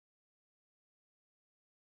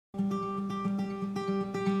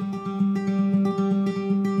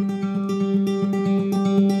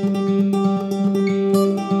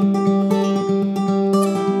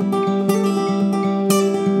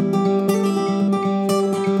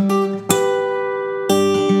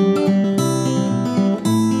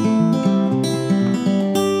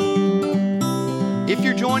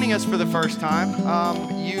first time.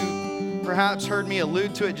 You perhaps heard me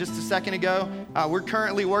allude to it just a second ago. We're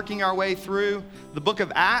currently working our way through the book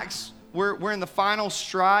of Acts. We're in the final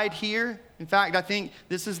stride here. In fact, I think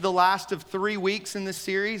this is the last of 3 weeks in this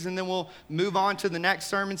series, and then we'll move on to the next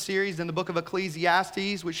sermon series in the book of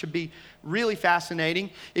Ecclesiastes, which should be really fascinating.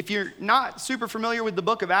 If you're not super familiar with the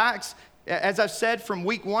book of Acts, as I've said from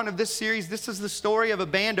week 1 of this series, this is the story of a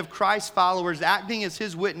band of Christ followers acting as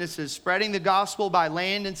his witnesses, spreading the gospel by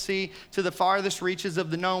land and sea to the farthest reaches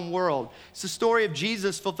of the known world. It's the story of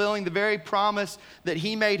Jesus fulfilling the very promise that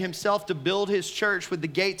he made himself to build his church with the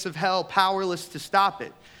gates of hell powerless to stop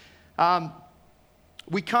it.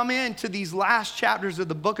 We come into these last chapters of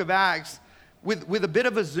the book of Acts with a bit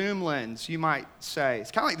of a zoom lens, you might say.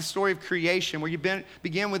 It's kind of like the story of creation, where you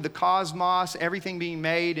begin with the cosmos, everything being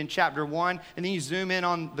made in chapter 1, and then you zoom in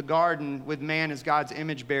on the garden with man as God's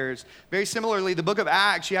image bearers. Very similarly, the book of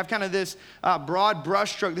Acts, you have kind of this broad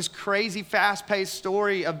brushstroke, this crazy fast-paced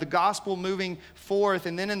story of the gospel moving forth,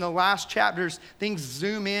 and then in the last chapters, things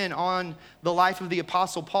zoom in on the life of the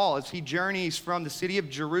Apostle Paul as he journeys from the city of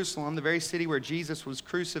Jerusalem, the very city where Jesus was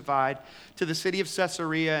crucified, to the city of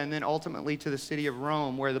Caesarea, and then ultimately to the city of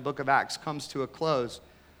Rome, where the book of Acts comes to a close.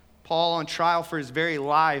 Paul on trial for his very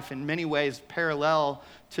life, in many ways parallel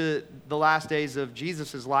to the last days of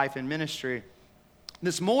Jesus' life and ministry.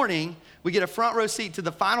 This morning, we get a front row seat to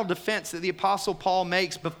the final defense that the Apostle Paul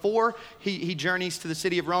makes before he journeys to the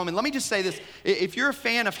city of Rome. And let me just say this, if you're a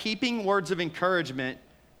fan of heaping words of encouragement,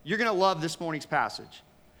 you're going to love this morning's passage.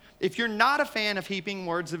 If you're not a fan of heaping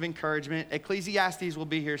words of encouragement, Ecclesiastes will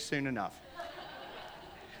be here soon enough.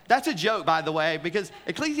 That's a joke, by the way, because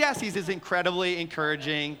Ecclesiastes is incredibly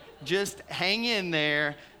encouraging. Just hang in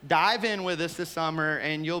there, dive in with us this summer,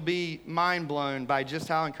 and you'll be mind blown by just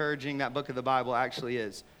how encouraging that book of the Bible actually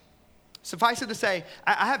is. Suffice it to say,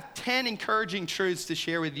 I have 10 encouraging truths to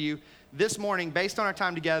share with you this morning based on our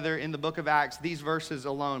time together in the book of Acts, these verses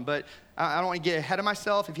alone. But I don't want to get ahead of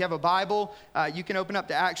myself. If you have a Bible, you can open up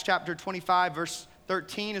to Acts chapter 25, verse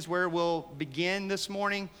 13 is where we'll begin this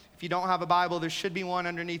morning. If you don't have a Bible, there should be one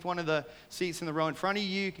underneath one of the seats in the row in front of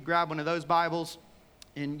you. You can grab one of those Bibles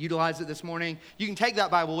and utilize it this morning. You can take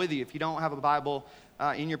that Bible with you if you don't have a Bible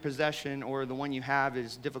in your possession, or the one you have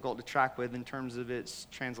is difficult to track with in terms of its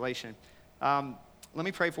translation. Let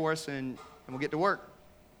me pray for us and we'll get to work.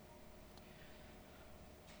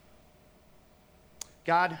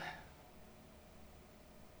 God,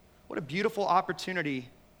 what a beautiful opportunity,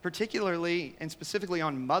 particularly and specifically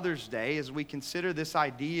on Mother's Day, as we consider this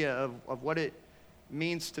idea of what it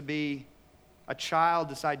means to be a child,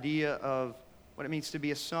 this idea of what it means to be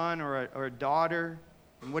a son or a daughter,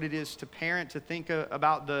 and what it is to parent, to think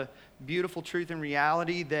about the beautiful truth and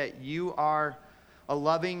reality that you are a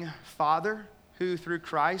loving Father who through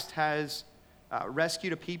Christ has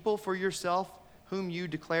rescued a people for yourself, whom you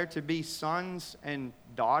declare to be sons and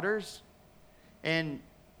daughters. And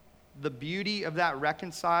the beauty of that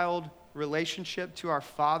reconciled relationship to our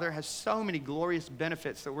Father has so many glorious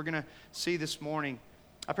benefits that we're going to see this morning.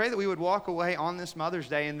 I pray that we would walk away on this Mother's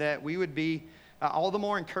Day and that we would be all the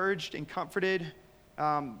more encouraged and comforted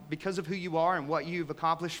because of who you are and what you've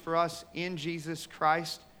accomplished for us in Jesus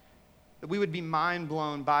Christ. That we would be mind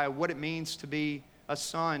blown by what it means to be a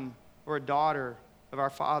son or a daughter of our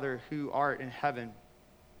Father who art in heaven.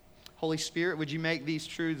 Holy Spirit, would you make these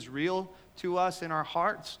truths real to us in our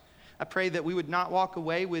hearts? I pray that we would not walk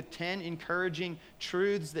away with 10 encouraging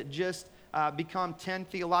truths that just become 10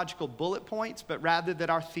 theological bullet points, but rather that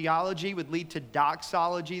our theology would lead to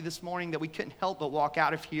doxology this morning, that we couldn't help but walk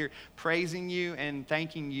out of here praising you and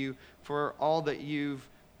thanking you for all that you've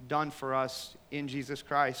done for us in Jesus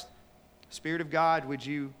Christ. Spirit of God, would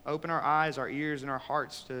you open our eyes, our ears, and our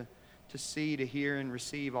hearts to see, to hear, and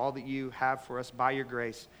receive all that you have for us by your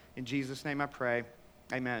grace. In Jesus' name I pray,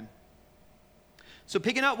 amen. So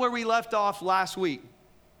picking up where we left off last week,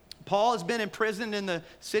 Paul has been imprisoned in the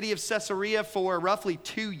city of Caesarea for roughly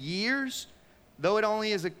 2 years, though it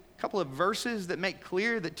only is a couple of verses that make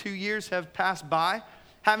clear that 2 years have passed by,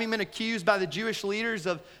 having been accused by the Jewish leaders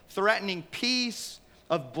of threatening peace,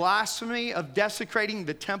 of blasphemy, of desecrating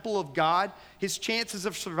the temple of God. His chances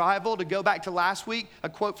of survival, to go back to last week, a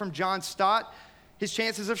quote from John Stott, his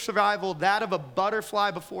chances of survival, that of a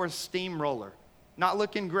butterfly before a steamroller. Not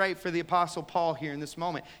looking great for the Apostle Paul here in this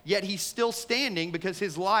moment. Yet he's still standing because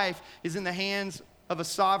his life is in the hands of a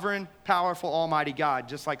sovereign, powerful, almighty God,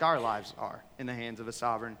 just like our lives are in the hands of a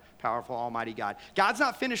sovereign, powerful, almighty God. God's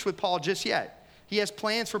not finished with Paul just yet. He has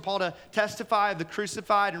plans for Paul to testify of the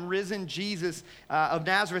crucified and risen Jesus of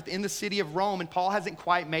Nazareth in the city of Rome, and Paul hasn't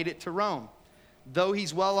quite made it to Rome. though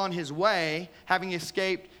he's well on his way, having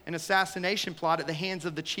escaped an assassination plot at the hands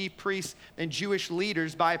of the chief priests and Jewish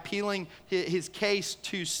leaders by appealing his case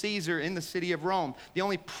to Caesar in the city of Rome. The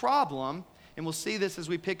only problem, and we'll see this as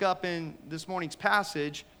we pick up in this morning's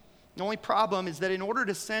passage, the only problem is that in order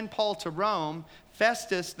to send Paul to Rome,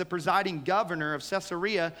 Festus, the presiding governor of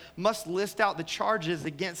Caesarea, must list out the charges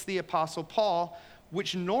against the Apostle Paul,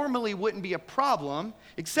 which normally wouldn't be a problem,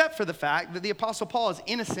 except for the fact that the Apostle Paul is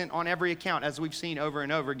innocent on every account, as we've seen over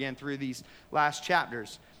and over again through these last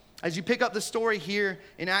chapters. As you pick up the story here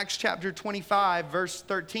in Acts chapter 25, verse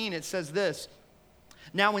 13, it says this: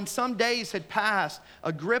 "Now when some days had passed,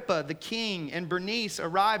 Agrippa the king and Bernice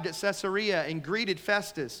arrived at Caesarea and greeted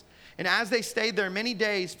Festus. And as they stayed there many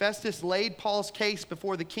days, Festus laid Paul's case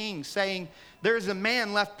before the king, saying, 'There is a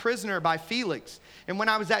man left prisoner by Felix. And when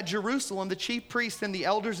I was at Jerusalem, the chief priests and the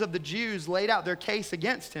elders of the Jews laid out their case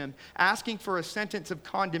against him, asking for a sentence of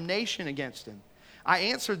condemnation against him. I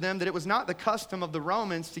answered them that it was not the custom of the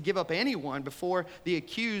Romans to give up anyone before the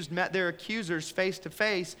accused met their accusers face to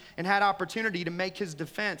face and had opportunity to make his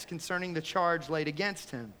defense concerning the charge laid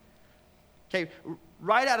against him.'" Okay,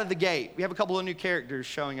 right out of the gate, we have a couple of new characters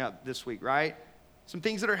showing up this week, right? Some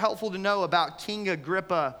things that are helpful to know about King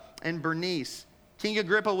Agrippa and Bernice. King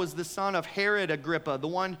Agrippa was the son of Herod Agrippa, the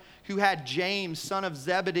one who had James, son of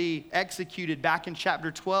Zebedee, executed back in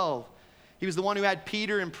chapter 12. He was the one who had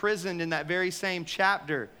Peter imprisoned in that very same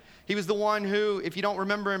chapter. He was the one who, if you don't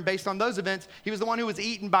remember him based on those events, he was the one who was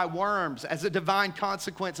eaten by worms as a divine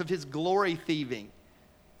consequence of his glory thieving.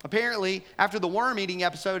 Apparently, after the worm-eating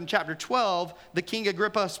episode in chapter 12, the King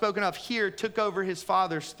Agrippa spoken of here took over his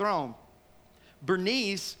father's throne.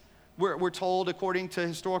 Bernice, we're told, according to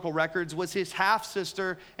historical records, was his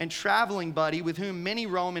half-sister and traveling buddy with whom many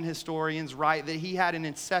Roman historians write that he had an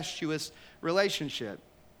incestuous relationship.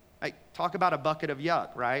 Like, talk about a bucket of yuck,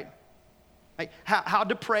 right? Like, how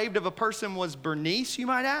depraved of a person was Bernice, you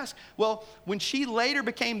might ask? Well, when she later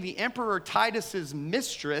became the Emperor Titus's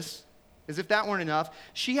mistress, as if that weren't enough,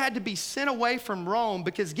 she had to be sent away from Rome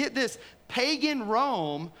because, get this, pagan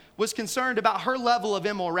Rome was concerned about her level of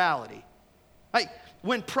immorality. Like,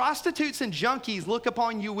 when prostitutes and junkies look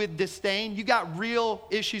upon you with disdain, you got real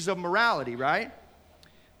issues of morality, right?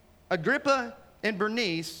 Agrippa and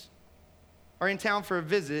Bernice are in town for a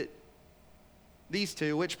visit, these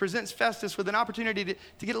two, which presents Festus with an opportunity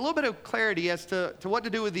to get a little bit of clarity as to what to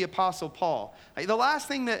do with the Apostle Paul. Like, the last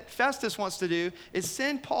thing that Festus wants to do is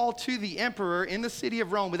send Paul to the emperor in the city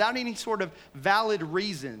of Rome without any sort of valid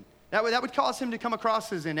reason. That would cause him to come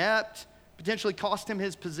across as inept, potentially cost him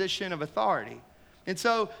his position of authority. And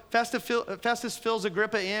so Festus fills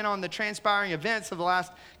Agrippa in on the transpiring events of the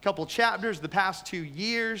last couple chapters, the past 2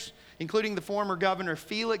 years, including the former governor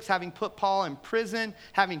Felix having put Paul in prison,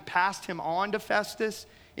 having passed him on to Festus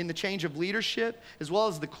in the change of leadership, as well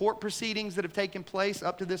as the court proceedings that have taken place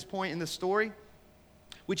up to this point in the story,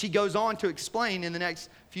 which he goes on to explain in the next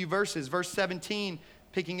few verses. Verse 17,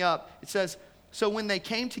 picking up, it says, "So when they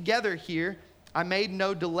came together here, I made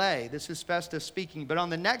no delay," this is Festus speaking, "but on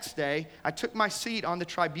the next day I took my seat on the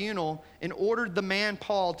tribunal and ordered the man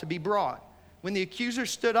Paul to be brought. When the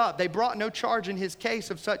accusers stood up, they brought no charge in his case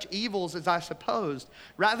of such evils as I supposed.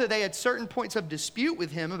 Rather, they had certain points of dispute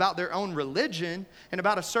with him about their own religion and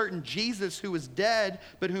about a certain Jesus who was dead,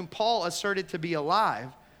 but whom Paul asserted to be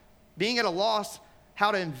alive. Being at a loss how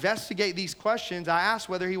to investigate these questions, I asked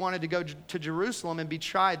whether he wanted to go to Jerusalem and be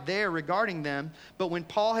tried there regarding them. But when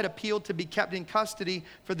Paul had appealed to be kept in custody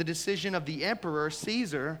for the decision of the emperor,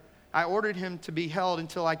 Caesar, I ordered him to be held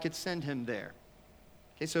until I could send him there."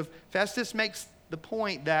 Okay, so Festus makes the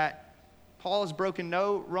point that Paul has broken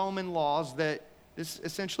no Roman laws, that this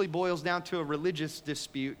essentially boils down to a religious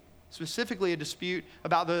dispute, specifically a dispute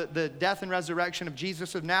about the death and resurrection of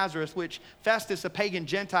Jesus of Nazareth, which Festus, a pagan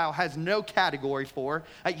Gentile, has no category for.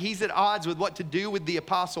 He's at odds with what to do with the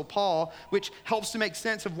Apostle Paul, which helps to make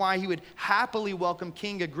sense of why he would happily welcome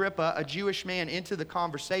King Agrippa, a Jewish man, into the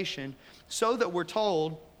conversation, so that we're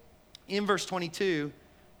told in verse 22,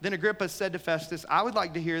 "Then Agrippa said to Festus, 'I would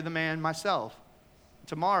like to hear the man myself.'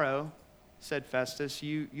 'Tomorrow,' said Festus,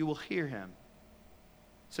 'you will hear him.'"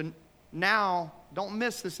 So now, don't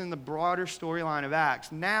miss this in the broader storyline of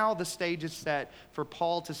Acts. Now the stage is set for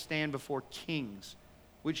Paul to stand before kings,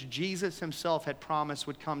 which Jesus himself had promised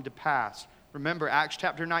would come to pass. Remember, Acts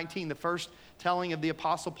chapter 19, the first telling of the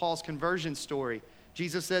Apostle Paul's conversion story.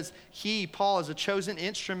 Jesus says, "He, Paul, is a chosen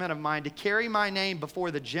instrument of mine to carry my name before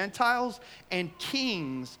the Gentiles and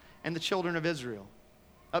kings and the children of Israel."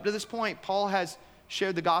 Up to this point, Paul has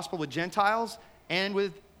shared the gospel with Gentiles and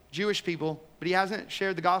with Jewish people, but he hasn't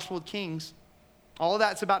shared the gospel with kings. All of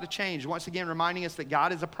that's about to change. Once again, reminding us that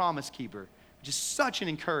God is a promise keeper. which is such an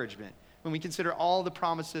encouragement when we consider all the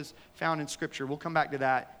promises found in Scripture. We'll come back to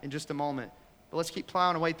that in just a moment. But let's keep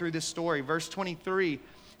plowing away through this story. Verse 23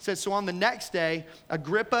 says, so on the next day,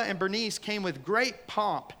 Agrippa and Bernice came with great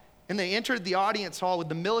pomp, and they entered the audience hall with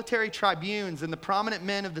the military tribunes and the prominent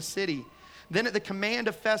men of the city. Then at the command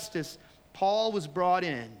of Festus, Paul was brought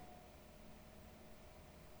in.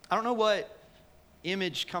 I don't know what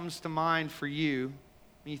image comes to mind for you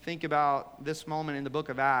when you think about this moment in the book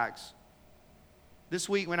of Acts. This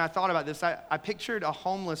week when I thought about this, I pictured a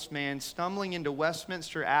homeless man stumbling into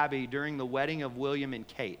Westminster Abbey during the wedding of William and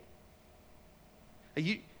Kate.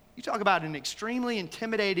 You talk about an extremely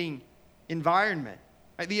intimidating environment.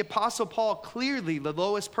 The Apostle Paul, clearly the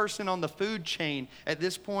lowest person on the food chain at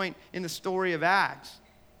this point in the story of Acts.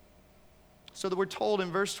 So that we're told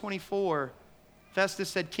in verse 24, Festus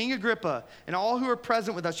said, King Agrippa and all who are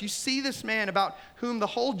present with us, you see this man about whom the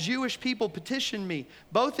whole Jewish people petitioned me,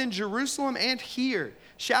 both in Jerusalem and here,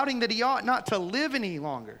 shouting that he ought not to live any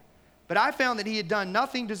longer. But I found that he had done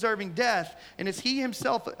nothing deserving death, and as he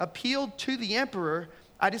himself appealed to the emperor,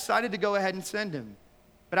 I decided to go ahead and send him.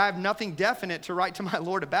 But I have nothing definite to write to my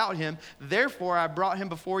Lord about him. Therefore, I brought him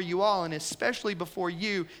before you all, and especially before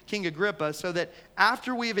you, King Agrippa, so that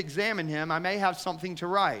after we have examined him, I may have something to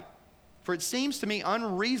write. For it seems to me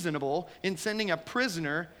unreasonable in sending a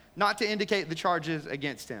prisoner not to indicate the charges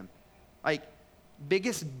against him. Like,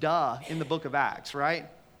 biggest duh in the book of Acts, right?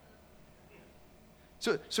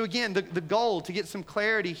 So again, the goal to get some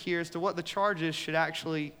clarity here as to what the charges should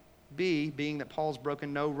actually be, being that Paul's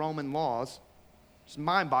broken no Roman laws. It's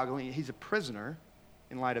mind-boggling. He's a prisoner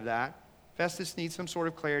in light of that. Festus needs some sort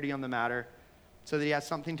of clarity on the matter so that he has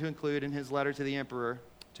something to include in his letter to the emperor,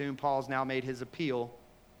 to whom Paul's now made his appeal.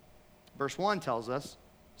 Verse 1 tells us,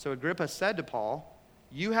 so Agrippa said to Paul,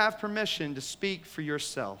 you have permission to speak for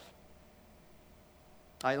yourself.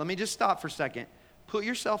 All right, let me just stop for a second. Put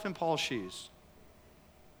yourself in Paul's shoes.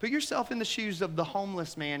 Put yourself in the shoes of the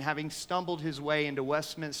homeless man having stumbled his way into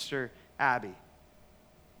Westminster Abbey.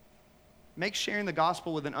 Makes sharing the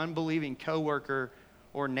gospel with an unbelieving coworker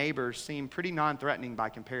or neighbor seem pretty non-threatening by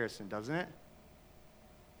comparison, doesn't it?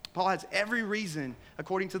 Paul has every reason,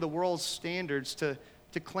 according to the world's standards, to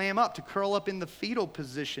clam up, to curl up in the fetal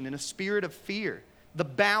position in a spirit of fear. The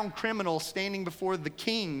bound criminal standing before the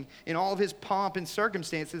king in all of his pomp and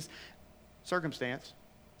circumstance, it's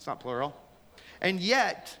not plural. And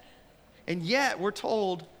yet, we're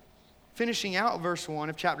told, finishing out verse 1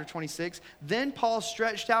 of chapter 26, then Paul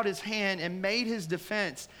stretched out his hand and made his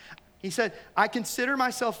defense. He said, I consider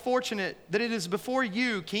myself fortunate that it is before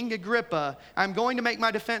you, King Agrippa, I'm going to make my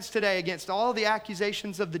defense today against all the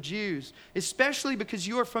accusations of the Jews, especially because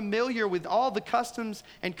you are familiar with all the customs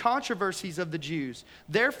and controversies of the Jews.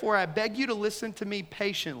 Therefore, I beg you to listen to me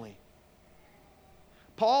patiently.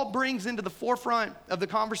 Paul brings into the forefront of the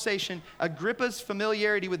conversation Agrippa's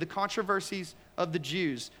familiarity with the controversies of the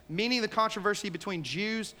Jews, meaning the controversy between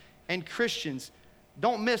Jews and Christians.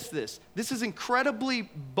 Don't miss this. This is incredibly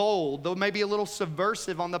bold, though maybe a little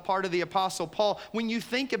subversive on the part of the Apostle Paul when you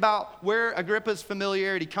think about where Agrippa's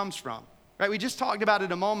familiarity comes from. Right? We just talked about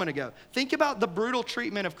it a moment ago. Think about the brutal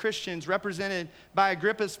treatment of Christians represented by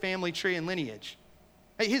Agrippa's family tree and lineage.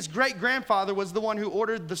 His great-grandfather was the one who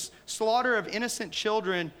ordered the slaughter of innocent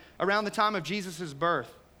children around the time of Jesus'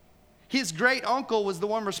 birth. His great-uncle was the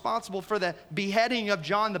one responsible for the beheading of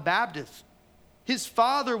John the Baptist. His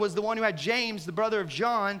father was the one who had James, the brother of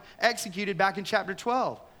John, executed back in chapter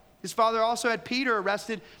 12. His father also had Peter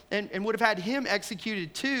arrested and would have had him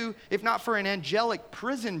executed too, if not for an angelic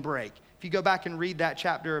prison break, if you go back and read that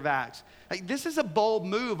chapter of Acts. This is a bold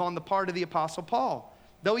move on the part of the Apostle Paul.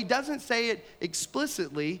 Though he doesn't say it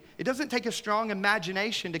explicitly, it doesn't take a strong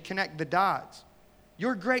imagination to connect the dots.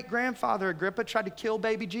 Your great-grandfather, Agrippa, tried to kill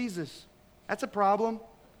baby Jesus. That's a problem.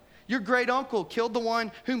 Your great-uncle killed the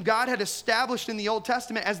one whom God had established in the Old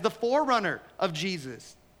Testament as the forerunner of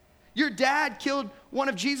Jesus. Your dad killed one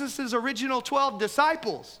of Jesus' original 12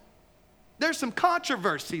 disciples. There's some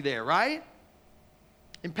controversy there, right?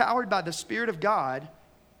 Empowered by the Spirit of God,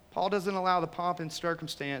 Paul doesn't allow the pomp and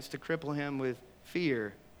circumstance to cripple him with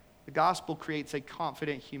fear. The gospel creates a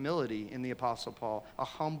confident humility in the Apostle Paul, a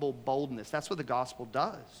humble boldness. That's what the gospel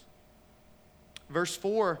does. Verse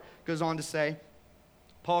 4 goes on to say,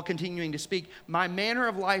 Paul continuing to speak, my manner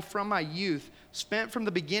of life from my youth, spent from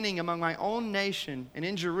the beginning among my own nation and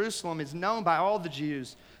in Jerusalem, is known by all the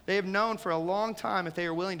Jews. They have known for a long time, if they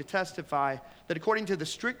are willing to testify, that according to the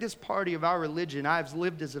strictest party of our religion, I have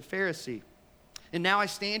lived as a Pharisee. And now I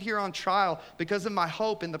stand here on trial because of my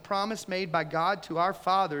hope in the promise made by God to our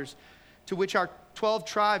fathers, to which our 12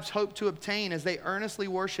 tribes hope to obtain as they earnestly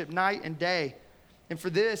worship night and day. And for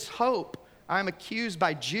this hope I am accused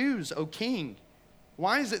by Jews, O king.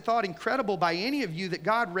 Why is it thought incredible by any of you that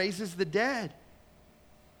God raises the dead?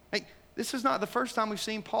 Like, this is not the first time we've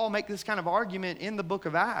seen Paul make this kind of argument in the book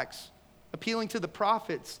of Acts, appealing to the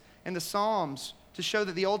prophets and the Psalms to show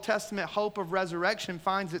that the Old Testament hope of resurrection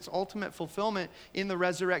finds its ultimate fulfillment in the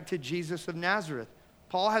resurrected Jesus of Nazareth.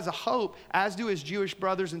 Paul has a hope, as do his Jewish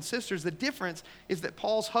brothers and sisters. The difference is that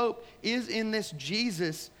Paul's hope is in this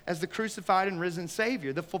Jesus as the crucified and risen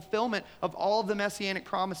Savior, the fulfillment of all of the messianic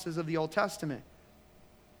promises of the Old Testament.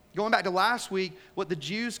 Going back to last week, what the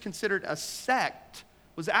Jews considered a sect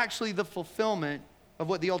was actually the fulfillment of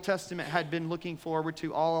what the Old Testament had been looking forward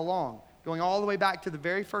to all along, going all the way back to the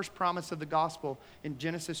very first promise of the gospel in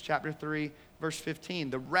Genesis chapter 3, verse 15,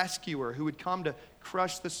 the rescuer who would come to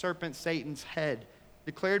crush the serpent Satan's head,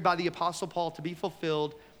 declared by the Apostle Paul to be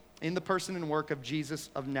fulfilled in the person and work of Jesus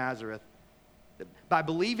of Nazareth. By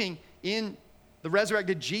believing in the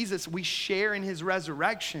resurrected Jesus, we share in his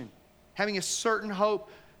resurrection, having a certain hope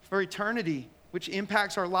for eternity, which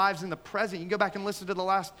impacts our lives in the present. You can go back and listen to the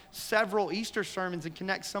last several Easter sermons and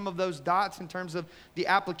connect some of those dots in terms of the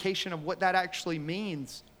application of what that actually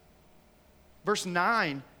means. Verse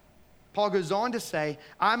 9, Paul goes on to say,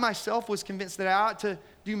 I myself was convinced that I ought to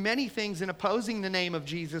do many things in opposing the name of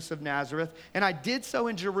Jesus of Nazareth, and I did so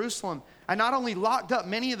in Jerusalem. I not only locked up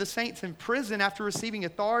many of the saints in prison after receiving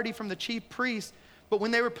authority from the chief priests, but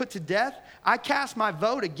when they were put to death, I cast my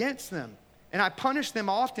vote against them. And I punished them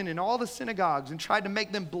often in all the synagogues and tried to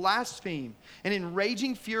make them blaspheme. And in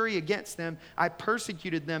raging fury against them, I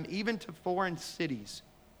persecuted them even to foreign cities.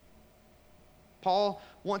 Paul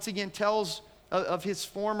once again tells of his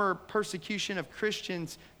former persecution of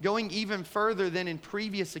Christians, going even further than in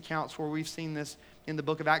previous accounts where we've seen this in the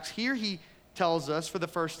book of Acts. Here he tells us for the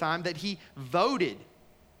first time that he voted.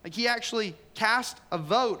 Like, he actually cast a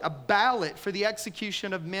vote, a ballot for the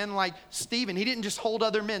execution of men like Stephen. He didn't just hold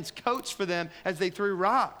other men's coats for them as they threw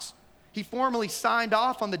rocks. He formally signed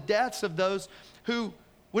off on the deaths of those who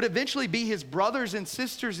would eventually be his brothers and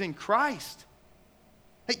sisters in Christ.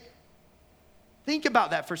 Hey, think about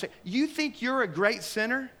that for a second. You think you're a great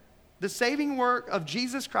sinner? The saving work of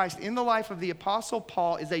Jesus Christ in the life of the Apostle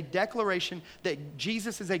Paul is a declaration that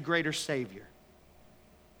Jesus is a greater Savior.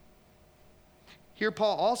 Here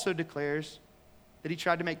Paul also declares that he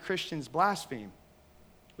tried to make Christians blaspheme,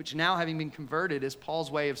 which now, having been converted, is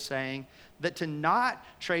Paul's way of saying that to not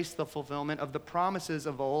trace the fulfillment of the promises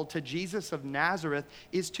of old to Jesus of Nazareth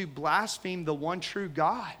is to blaspheme the one true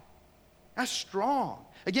God. That's strong.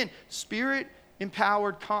 Again,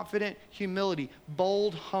 spirit-empowered, confident humility,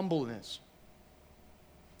 bold humbleness.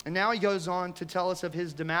 And now he goes on to tell us of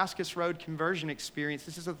his Damascus Road conversion experience.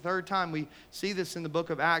 This is the third time we see this in the book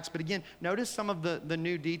of Acts. But again, notice some of the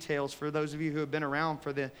new details for those of you who have been around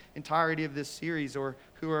for the entirety of this series or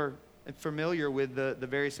who are familiar with the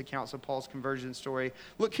various accounts of Paul's conversion story.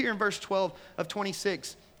 Look here in verse 12 of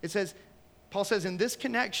 26. It says, Paul says, in this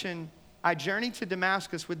connection, I journeyed to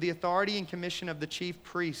Damascus with the authority and commission of the chief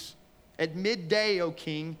priests. At midday, O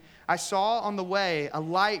king, I saw on the way a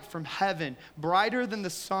light from heaven, brighter than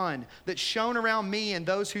the sun, that shone around me and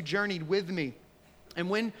those who journeyed with me. And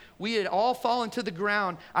when we had all fallen to the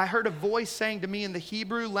ground, I heard a voice saying to me in the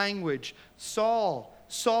Hebrew language, Saul,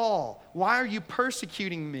 Saul, why are you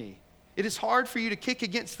persecuting me? It is hard for you to kick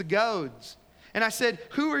against the goads. And I said,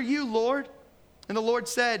 who are you, Lord? And the Lord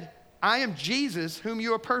said, I am Jesus whom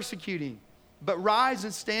you are persecuting. But rise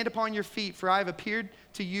and stand upon your feet, for I have appeared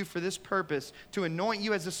to you for this purpose, to anoint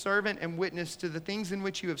you as a servant and witness to the things in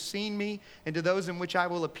which you have seen me and to those in which I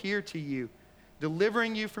will appear to you,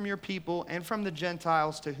 delivering you from your people and from the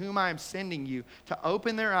Gentiles to whom I am sending you, to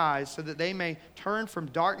open their eyes so that they may turn from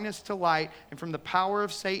darkness to light and from the power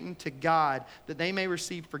of Satan to God, that they may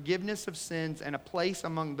receive forgiveness of sins and a place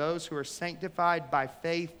among those who are sanctified by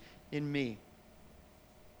faith in me.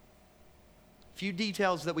 A few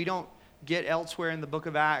details that we don't get elsewhere in the book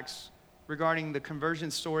of Acts regarding the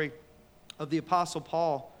conversion story of the Apostle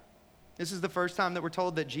Paul. This is the first time that we're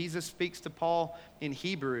told that Jesus speaks to Paul in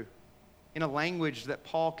Hebrew, in a language that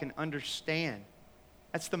Paul can understand.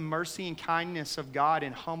 That's the mercy and kindness of God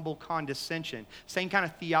in humble condescension. Same kind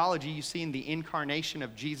of theology you see in the incarnation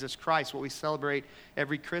of Jesus Christ, what we celebrate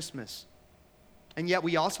every Christmas. And yet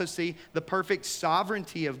we also see the perfect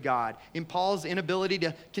sovereignty of God in Paul's inability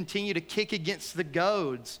to continue to kick against the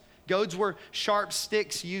goads. Goads were sharp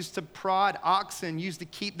sticks used to prod oxen, used to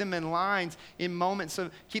keep them in line in moments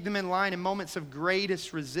of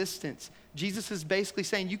greatest resistance. Jesus is basically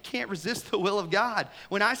saying, you can't resist the will of God.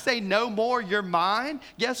 When I say no more, you're mine,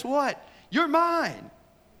 guess what? You're mine.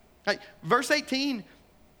 Verse 18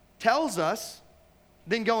 tells us,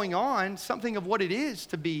 then going on, something of what it is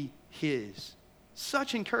to be his.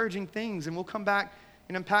 Such encouraging things, and we'll come back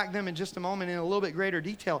and unpack them in just a moment in a little bit greater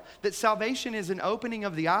detail. That salvation is an opening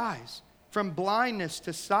of the eyes from blindness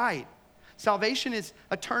to sight. Salvation is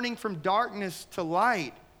a turning from darkness to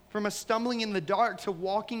light, from a stumbling in the dark to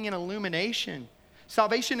walking in illumination.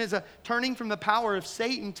 Salvation is a turning from the power of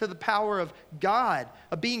Satan to the power of God,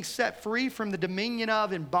 a being set free from the dominion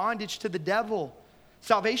of and bondage to the devil.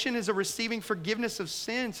 Salvation is a receiving forgiveness of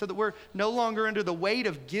sin so that we're no longer under the weight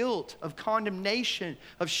of guilt, of condemnation,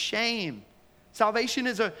 of shame. Salvation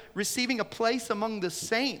is a receiving a place among the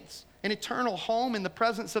saints, an eternal home in the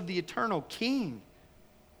presence of the eternal King.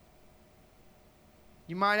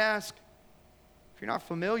 You might ask, if you're not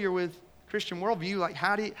familiar with Christian worldview, like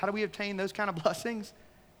how do we obtain those kind of blessings?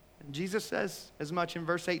 And Jesus says as much in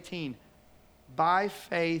verse 18, by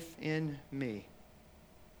faith in me.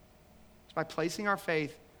 It's by placing our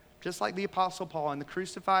faith, just like the Apostle Paul, in the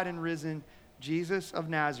crucified and risen Jesus of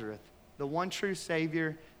Nazareth, the one true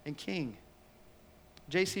Savior and King.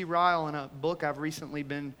 J.C. Ryle, in a book I've recently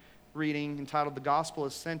been reading entitled The Gospel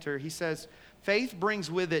as Center, he says, faith brings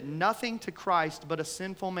with it nothing to Christ but a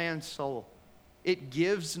sinful man's soul. It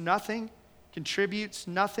gives nothing, contributes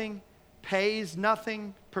nothing, pays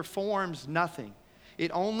nothing, performs nothing.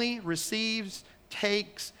 It only receives,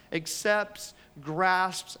 takes, accepts,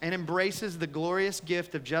 grasps, and embraces the glorious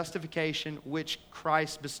gift of justification which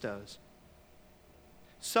Christ bestows.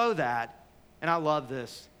 So that, and I love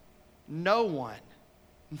this, no one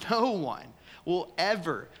will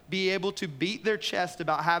ever be able to beat their chest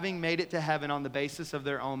about having made it to heaven on the basis of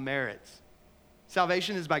their own merits.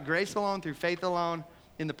 Salvation is by grace alone, through faith alone,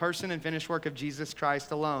 in the person and finished work of Jesus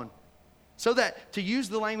Christ alone. So that, to use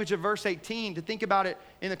the language of verse 18, to think about it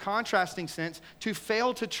in the contrasting sense, to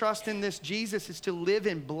fail to trust in this Jesus is to live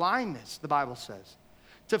in blindness, the Bible says.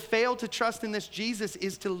 To fail to trust in this Jesus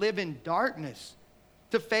is to live in darkness.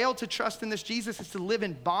 To fail to trust in this Jesus is to live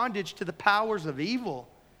in bondage to the powers of evil.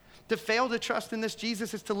 To fail to trust in this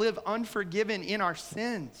Jesus is to live unforgiven in our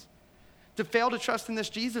sins. To fail to trust in this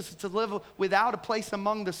Jesus is to live without a place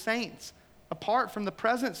among the saints, apart from the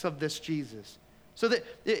presence of this Jesus. So that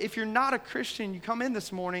if you're not a Christian, you come in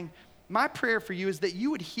this morning, my prayer for you is that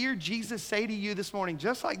you would hear Jesus say to you this morning,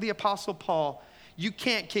 just like the Apostle Paul, you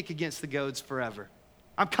can't kick against the goads forever.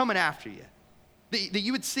 I'm coming after you. That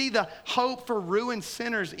you would see the hope for ruined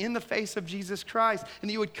sinners in the face of Jesus Christ, and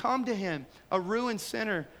that you would come to him, a ruined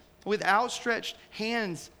sinner, with outstretched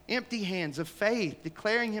hands, empty hands of faith,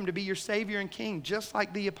 declaring him to be your Savior and King, just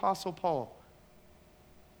like the Apostle Paul.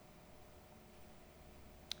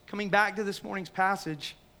 Coming back to this morning's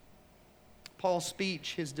passage, Paul's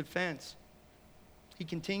speech, his defense, he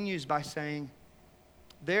continues by saying,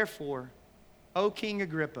 therefore, O King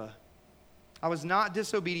Agrippa, I was not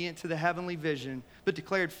disobedient to the heavenly vision, but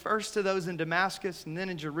declared first to those in Damascus and then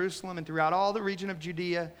in Jerusalem and throughout all the region of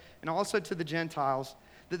Judea and also to the Gentiles,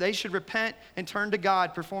 that they should repent and turn to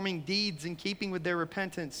God, performing deeds in keeping with their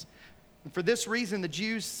repentance. And for this reason, the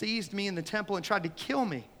Jews seized me in the temple and tried to kill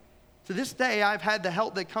me. To this day, I've had the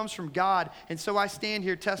help that comes from God, and so I stand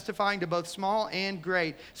here testifying to both small and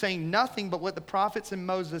great, saying nothing but what the prophets and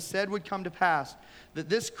Moses said would come to pass, that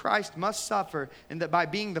this Christ must suffer, and that by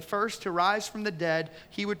being the first to rise from the dead,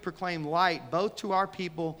 he would proclaim light both to our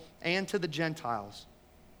people and to the Gentiles.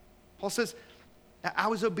 Paul says, I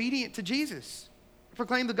was obedient to Jesus. I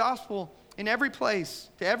proclaimed the gospel in every place,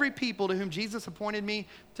 to every people to whom Jesus appointed me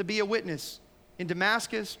to be a witness. In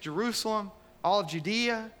Damascus, Jerusalem, all of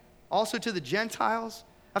Judea, also to the Gentiles.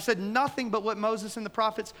 I've said nothing but what Moses and the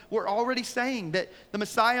prophets were already saying, that the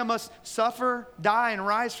Messiah must suffer, die, and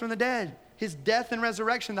rise from the dead. His death and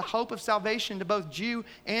resurrection, the hope of salvation to both Jew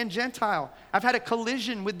and Gentile. I've had a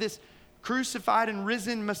collision with this crucified and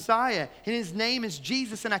risen Messiah, and his name is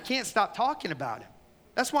Jesus, and I can't stop talking about him.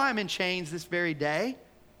 That's why I'm in chains this very day.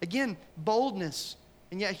 Again, boldness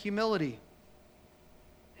and yet humility.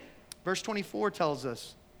 Verse 24 tells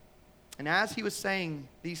us, and as he was saying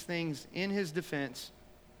these things in his defense,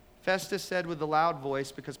 Festus said with a loud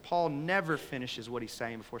voice, because Paul never finishes what he's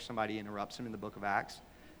saying before somebody interrupts him in the book of Acts.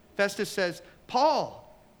 Festus says,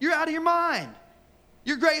 Paul, you're out of your mind.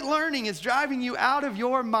 Your great learning is driving you out of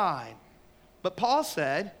your mind. But Paul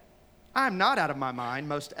said, I am not out of my mind,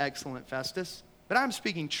 most excellent Festus, but I am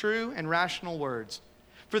speaking true and rational words.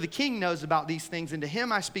 For the king knows about these things, and to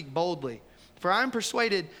him I speak boldly. For I am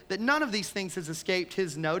persuaded that none of these things has escaped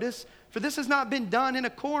his notice, for this has not been done in a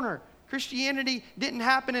corner. Christianity didn't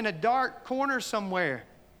happen in a dark corner somewhere.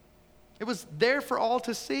 It was there for all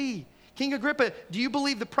to see. King Agrippa, do you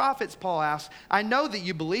believe the prophets? Paul asked. I know that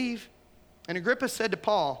you believe. And Agrippa said to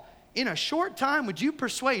Paul, in a short time would you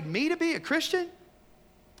persuade me to be a Christian?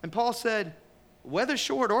 And Paul said, whether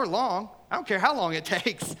short or long, I don't care how long it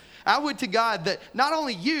takes, I would to God that not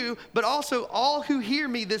only you, but also all who hear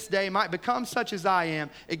me this day might become such as I am,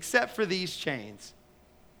 except for these chains.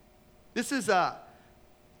 This is a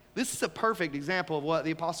perfect example of what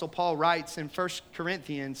the Apostle Paul writes in 1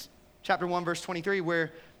 Corinthians chapter 1, verse 23,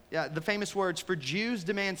 where the famous words, "For Jews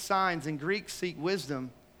demand signs and Greeks seek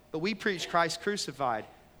wisdom, but we preach Christ crucified,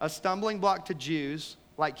 a stumbling block to Jews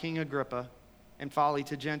like King Agrippa, and folly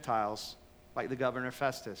to Gentiles like the governor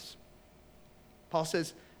Festus." Paul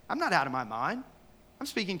says, I'm not out of my mind. I'm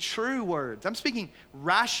speaking true words. I'm speaking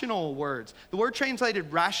rational words. The word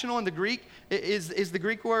translated rational in the Greek is the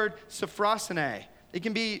Greek word sophrosene. It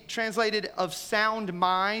can be translated of sound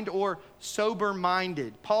mind or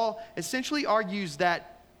sober-minded. Paul essentially argues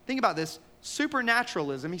that, think about this,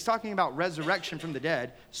 supernaturalism, he's talking about resurrection from the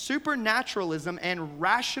dead, supernaturalism and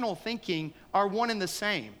rational thinking are one and the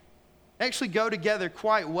same. They actually go together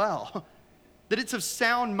quite well. That it's of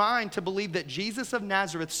sound mind to believe that Jesus of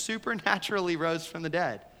Nazareth supernaturally rose from the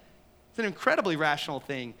dead. It's an incredibly rational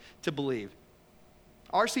thing to believe.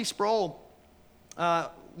 R.C. Sproul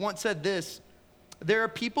once said this, "There are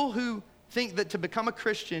people who think that to become a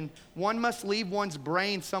Christian, one must leave one's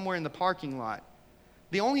brain somewhere in the parking lot.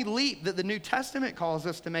 The only leap that the New Testament calls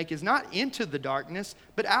us to make is not into the darkness,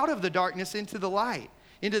 but out of the darkness into the light,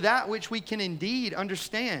 into that which we can indeed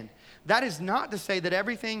understand. That is not to say that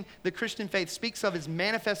everything the Christian faith speaks of is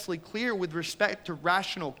manifestly clear with respect to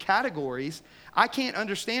rational categories. I can't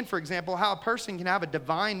understand, for example, how a person can have a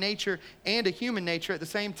divine nature and a human nature at the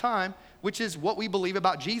same time, which is what we believe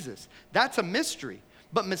about Jesus. That's a mystery.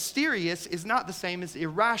 But mysterious is not the same as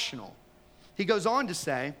irrational." He goes on to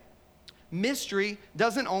say, "Mystery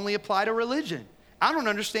doesn't only apply to religion. I don't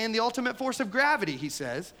understand the ultimate force of gravity," he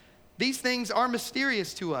says. "These things are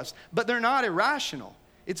mysterious to us, but they're not irrational.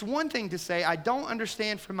 It's one thing to say, I don't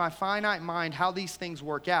understand from my finite mind how these things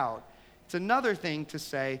work out. It's another thing to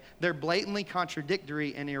say they're blatantly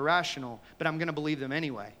contradictory and irrational, but I'm going to believe them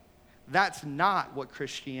anyway. That's not what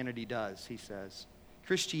Christianity does," he says.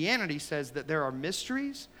 Christianity says that there are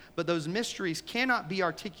mysteries, but those mysteries cannot be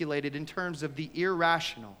articulated in terms of the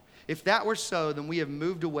irrational. If that were so, then we have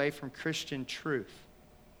moved away from Christian truth.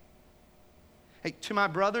 Hey, to my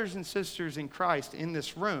brothers and sisters in Christ in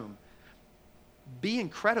this room, be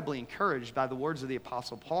incredibly encouraged by the words of the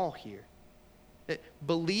Apostle Paul here. That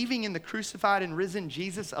believing in the crucified and risen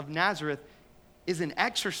Jesus of Nazareth is an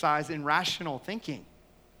exercise in rational thinking.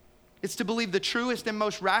 It's to believe the truest and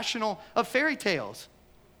most rational of fairy tales.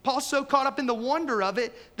 Paul's so caught up in the wonder of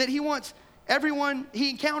it that he wants everyone he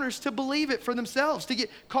encounters to believe it for themselves, to get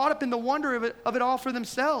caught up in the wonder of it all for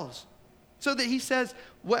themselves. So that he says,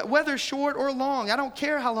 whether short or long, I don't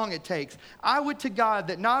care how long it takes. I would to God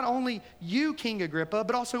that not only you, King Agrippa,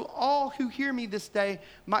 but also all who hear me this day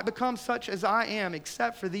might become such as I am,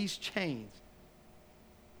 except for these chains.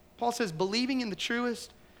 Paul says, believing in the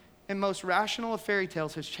truest and most rational of fairy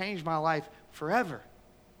tales has changed my life forever.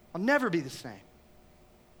 I'll never be the same.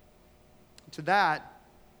 To that,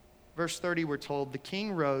 verse 30, we're told, the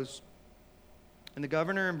king rose, and the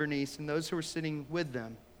governor and Bernice and those who were sitting with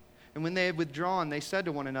them. And when they had withdrawn, they said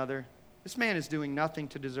to one another, "This man is doing nothing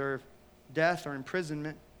to deserve death or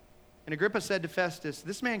imprisonment." And Agrippa said to Festus,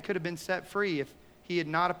 "This man could have been set free if he had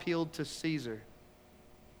not appealed to Caesar."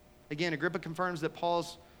 Again, Agrippa confirms that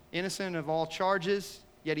Paul's innocent of all charges,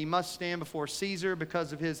 yet he must stand before Caesar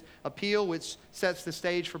because of his appeal, which sets the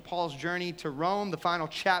stage for Paul's journey to Rome. The final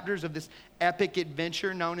chapters of this epic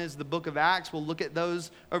adventure known as the Book of Acts. We'll look at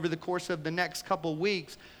those over the course of the next couple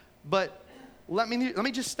weeks. But let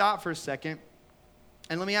me just stop for a second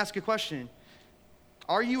and let me ask a question.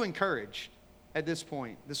 Are you encouraged at this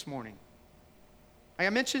point this morning? Like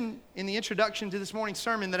I mentioned in the introduction to this morning's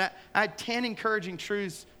sermon that I had 10 encouraging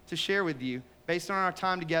truths to share with you based on our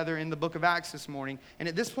time together in the book of Acts this morning. And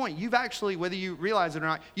at this point, you've actually, whether you realize it or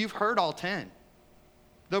not, you've heard all 10.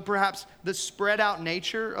 Though perhaps the spread out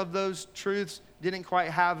nature of those truths didn't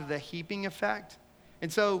quite have the heaping effect.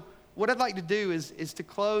 And so what I'd like to do is to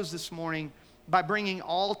close this morning by bringing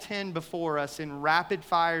all 10 before us in rapid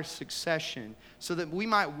fire succession so that we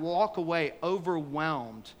might walk away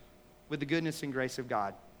overwhelmed with the goodness and grace of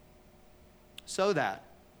God. So that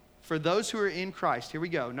for those who are in Christ, here we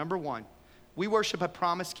go. Number one, we worship a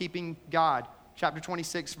promise-keeping God. Chapter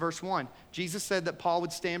 26, verse 1. Jesus said that Paul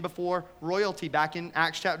would stand before royalty back in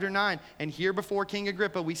Acts chapter 9. And here before King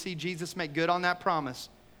Agrippa, we see Jesus make good on that promise.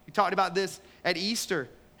 We talked about this at Easter.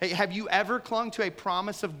 Hey, have you ever clung to a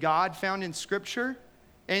promise of God found in Scripture?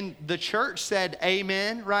 And the church said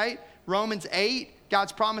amen, right? Romans 8,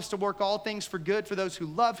 God's promise to work all things for good for those who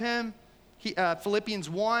love him. Philippians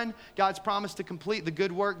 1, God's promise to complete the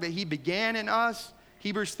good work that he began in us.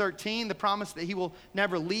 Hebrews 13, the promise that he will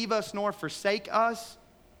never leave us nor forsake us.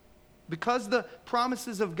 Because the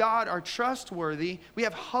promises of God are trustworthy, we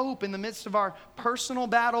have hope in the midst of our personal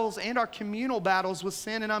battles and our communal battles with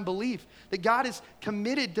sin and unbelief. That God is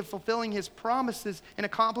committed to fulfilling his promises and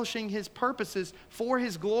accomplishing his purposes for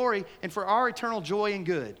his glory and for our eternal joy and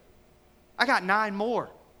good. I got 9 more.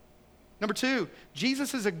 Number 2,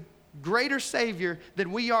 Jesus is a greater Savior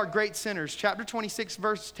than we are great sinners. Chapter 26,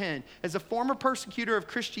 verse 10. As a former persecutor of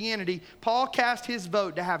Christianity, Paul cast his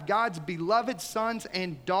vote to have God's beloved sons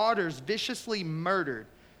and daughters viciously murdered.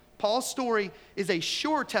 Paul's story is a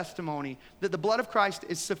sure testimony that the blood of Christ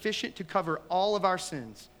is sufficient to cover all of our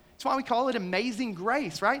sins. That's why we call it Amazing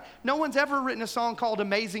Grace, right? No one's ever written a song called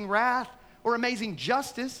Amazing Wrath or Amazing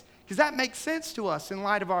Justice, because that makes sense to us in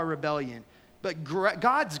light of our rebellion. But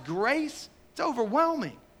God's grace, it's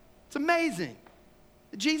overwhelming. It's amazing.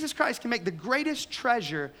 Jesus Christ can make the greatest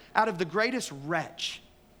treasure out of the greatest wretch.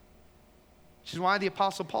 Which is why the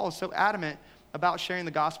Apostle Paul is so adamant about sharing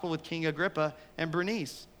the gospel with King Agrippa and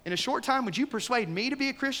Bernice. In a short time, would you persuade me to be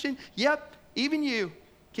a Christian? Yep, even you,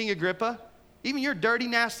 King Agrippa. Even your dirty,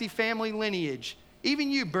 nasty family lineage. Even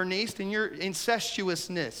you, Bernice, and your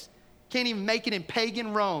incestuousness. Can't even make it in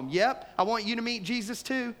pagan Rome. Yep, I want you to meet Jesus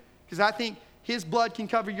too, because I think his blood can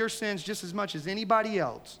cover your sins just as much as anybody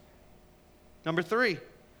else. Number 3,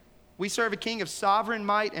 we serve a king of sovereign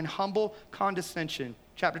might and humble condescension.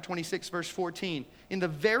 Chapter 26, verse 14. In the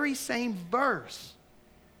very same verse,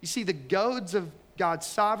 you see the goads of God's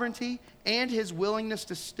sovereignty and his willingness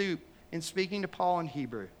to stoop in speaking to Paul in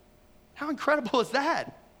Hebrew. How incredible is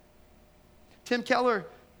that? Tim Keller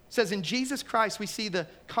says, in Jesus Christ, we see the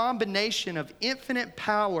combination of infinite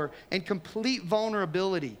power and complete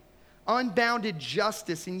vulnerability, unbounded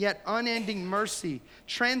justice and yet unending mercy,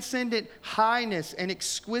 transcendent highness and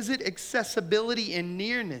exquisite accessibility and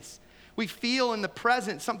nearness. We feel in the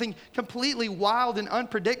present something completely wild and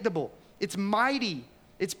unpredictable. It's mighty,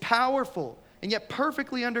 it's powerful, and yet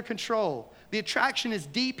perfectly under control. The attraction is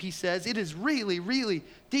deep, he says. It is really, really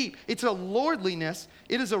deep. It's a lordliness,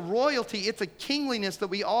 it is a royalty, it's a kingliness that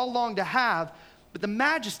we all long to have. But the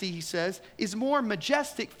majesty, he says, is more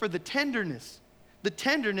majestic for the tenderness. The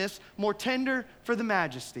tenderness, more tender for the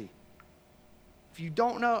majesty. If you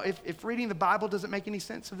don't know, if reading the Bible doesn't make any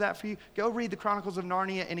sense of that for you, go read the Chronicles of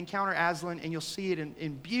Narnia and encounter Aslan, and you'll see it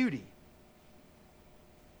in beauty.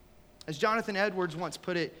 As Jonathan Edwards once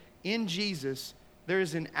put it, in Jesus, there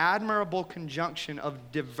is an admirable conjunction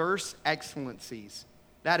of diverse excellencies,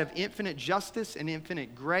 that of infinite justice and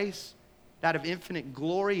infinite grace, that of infinite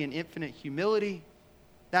glory and infinite humility,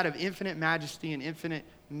 that of infinite majesty and infinite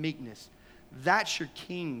meekness. That's your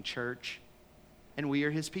king, church, and we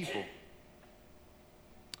are his people.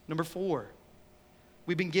 Number 4,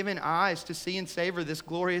 we've been given eyes to see and savor this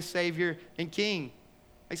glorious Savior and King.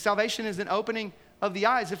 Like salvation is an opening of the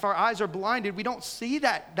eyes. If our eyes are blinded, we don't see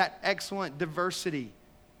that excellent diversity.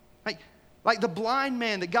 Like the blind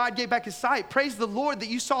man that God gave back his sight. Praise the Lord that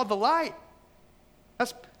you saw the light.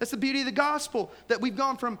 That's the beauty of the gospel, that we've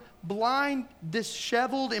gone from blind,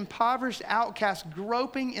 disheveled, impoverished outcasts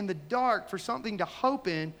groping in the dark for something to hope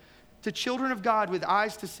in, to children of God with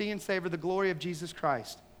eyes to see and savor the glory of Jesus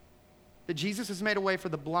Christ. That Jesus has made a way for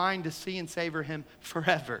the blind to see and savor him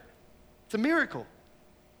forever. It's a miracle.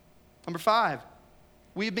 Number 5,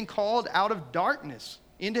 we have been called out of darkness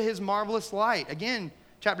into his marvelous light. Again,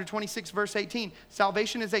 chapter 26, verse 18.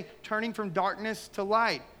 Salvation is a turning from darkness to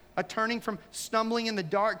light. A turning from stumbling in the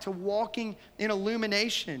dark to walking in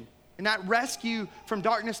illumination. And that rescue from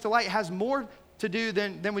darkness to light has more to do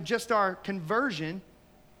than with just our conversion.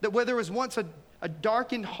 That where there was once a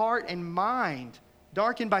darkened heart and mind,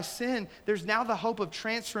 darkened by sin, there's now the hope of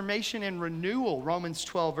transformation and renewal, Romans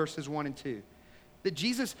 12, verses 1 and 2. That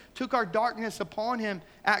Jesus took our darkness upon him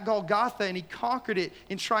at Golgotha and he conquered it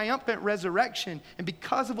in triumphant resurrection. And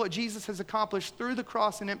because of what Jesus has accomplished through the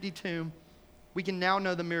cross and empty tomb, we can now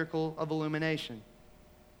know the miracle of illumination.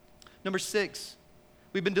 Number 6,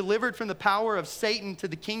 we've been delivered from the power of Satan to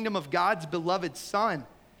the kingdom of God's beloved Son.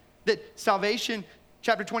 That salvation,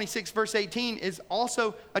 chapter 26, verse 18, is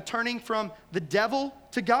also a turning from the devil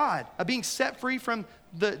to God, a being set free from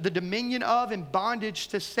the dominion of and bondage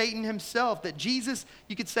to Satan himself. That Jesus,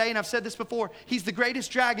 you could say, and I've said this before, he's the greatest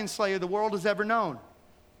dragon slayer the world has ever known.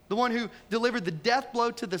 The one who delivered the death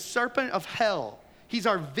blow to the serpent of hell. He's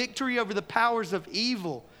our victory over the powers of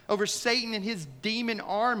evil, over Satan and his demon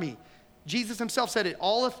army. Jesus himself said it,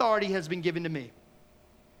 all authority has been given to me.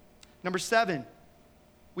 Number 7,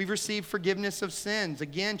 we've received forgiveness of sins.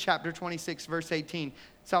 Again, chapter 26, verse 18.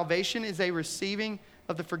 Salvation is a receiving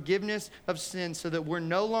of the forgiveness of sins so that we're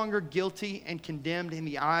no longer guilty and condemned in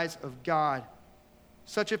the eyes of God.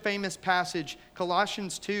 Such a famous passage,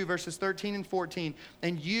 Colossians 2, verses 13 and 14.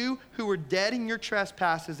 And you who were dead in your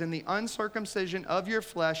trespasses and the uncircumcision of your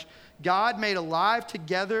flesh, God made alive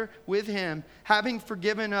together with him, having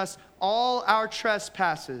forgiven us all our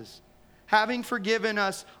trespasses. Having forgiven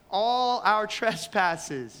us all our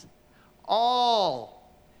trespasses.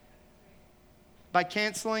 All. By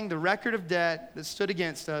canceling the record of debt that stood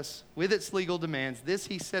against us with its legal demands. This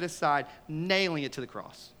he set aside, nailing it to the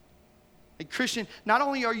cross. Christian, not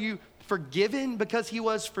only are you forgiven because he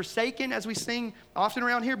was forsaken, as we sing often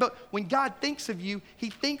around here, but when God thinks of you, he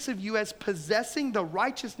thinks of you as possessing the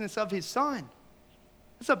righteousness of his Son.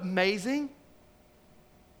 That's amazing.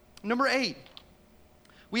 Number 8,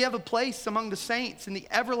 we have a place among the saints in the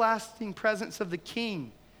everlasting presence of the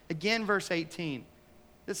King. Again, verse 18,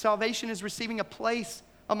 that salvation is receiving a place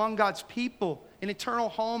among God's people, an eternal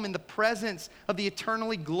home in the presence of the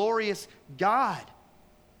eternally glorious God.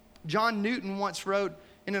 John Newton once wrote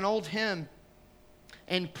in an old hymn,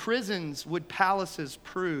 "And prisons would palaces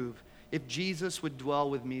prove if Jesus would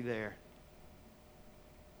dwell with me there."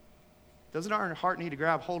 Doesn't our heart need to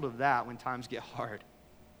grab hold of that when times get hard?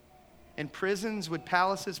 And prisons would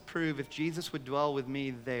palaces prove if Jesus would dwell with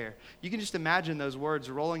me there. You can just imagine those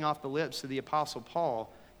words rolling off the lips of the Apostle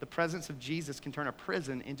Paul. The presence of Jesus can turn a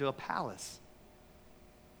prison into a palace.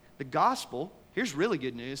 The gospel, here's really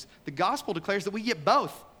good news. The gospel declares that we get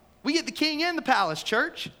both. We get the king and the palace,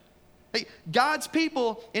 church. God's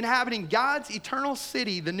people inhabiting God's eternal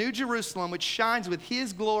city, the New Jerusalem, which shines with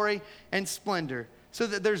his glory and splendor, so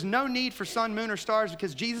that there's no need for sun, moon, or stars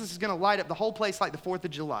because Jesus is going to light up the whole place like the 4th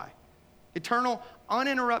of July. Eternal,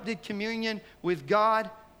 uninterrupted communion with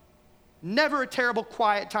God. Never a terrible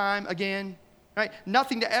quiet time again. Right?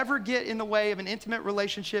 Nothing to ever get in the way of an intimate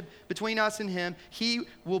relationship between us and him. He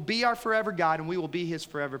will be our forever God and we will be his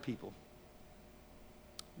forever people.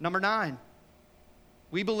 Number 9,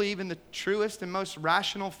 we believe in the truest and most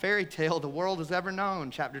rational fairy tale the world has ever known,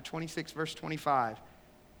 chapter 26, verse 25.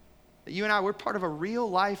 That you and I, we're part of a real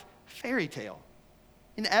life fairy tale,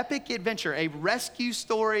 an epic adventure, a rescue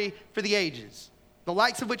story for the ages, the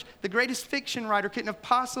likes of which the greatest fiction writer couldn't have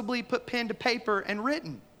possibly put pen to paper and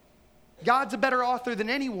written. God's a better author than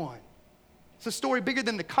anyone. It's a story bigger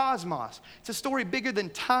than the cosmos. It's a story bigger than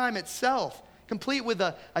time itself, complete with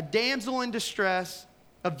a damsel in distress,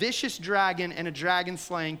 a vicious dragon, and a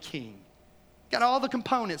dragon-slaying king. Got all the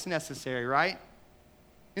components necessary, right?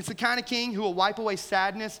 It's the kind of king who will wipe away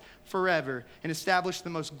sadness forever and establish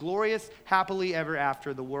the most glorious, happily ever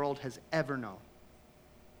after the world has ever known.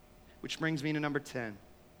 Which brings me to number 10.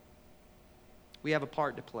 We have a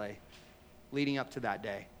part to play leading up to that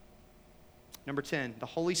day. Number 10, the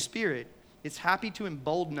Holy Spirit is happy to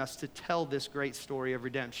embolden us to tell this great story of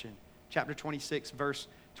redemption. Chapter 26, verse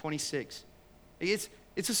 26.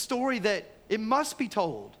 It's a story that it must be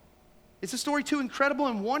told. It's a story too incredible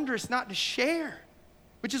and wondrous not to share,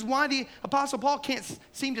 which is why the Apostle Paul can't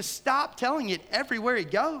seem to stop telling it everywhere he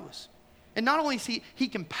goes. And not only is he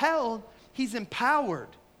compelled, he's empowered.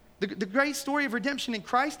 The great story of redemption in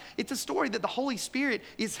Christ, it's a story that the Holy Spirit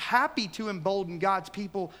is happy to embolden God's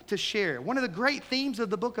people to share. One of the great themes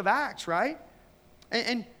of the book of Acts, right?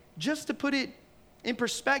 And just to put it in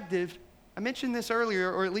perspective, I mentioned this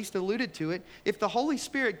earlier, or at least alluded to it. If the Holy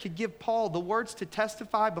Spirit could give Paul the words to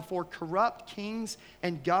testify before corrupt kings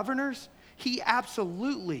and governors, he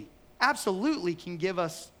absolutely can give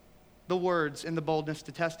us the words and the boldness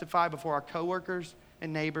to testify before our coworkers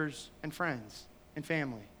and neighbors and friends and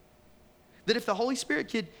family. That if the Holy Spirit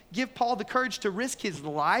could give Paul the courage to risk his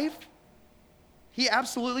life, he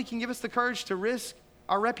absolutely can give us the courage to risk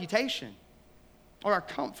our reputation or our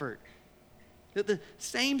comfort. That the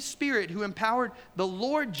same Spirit who empowered the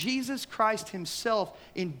Lord Jesus Christ himself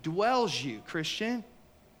indwells you, Christian.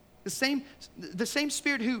 The same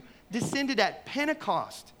Spirit who descended at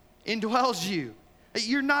Pentecost indwells you.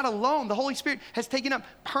 You're not alone. The Holy Spirit has taken up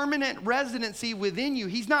permanent residency within you.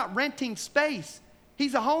 He's not renting space.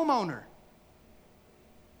 He's a homeowner.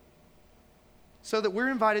 So that we're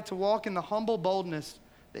invited to walk in the humble boldness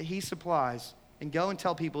that he supplies and go and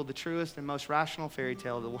tell people the truest and most rational fairy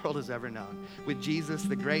tale the world has ever known, with Jesus,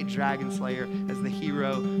 the great dragon slayer, as the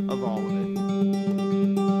hero of all of it.